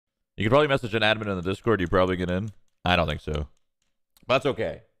You could probably message an admin in the Discord. You probably get in. I don't think so. But that's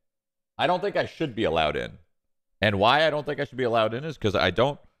okay. I don't think I should be allowed in. And why I don't think I should be allowed in is because I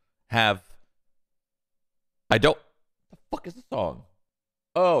don't have... What the fuck is this song?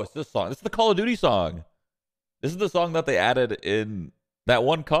 Oh, it's this song. This is the Call of Duty song. This is the song that they added in that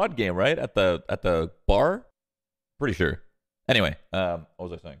one COD game, right? At the bar? Pretty sure. Anyway, what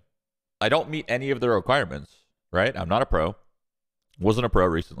was I saying? I don't meet any of the requirements, right? I'm not a pro. Wasn't a pro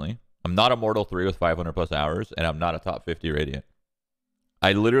recently. I'm not a Mortal 3 with 500 plus hours, and I'm not a top 50 Radiant.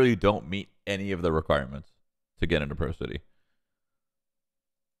 I literally don't meet any of the requirements to get into Pro City.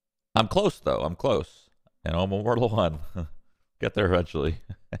 I'm close, though. I'm close. And I'm a Mortal 1. Get there eventually.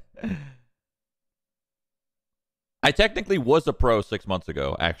 I technically was a pro 6 months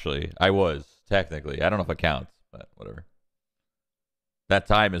ago, actually. I was, technically. I don't know if it counts, but whatever. That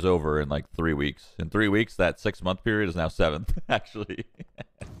time is over in like 3 weeks. In 3 weeks, that 6 month period is now 7th, actually.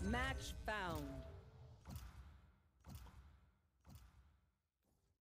 Match found.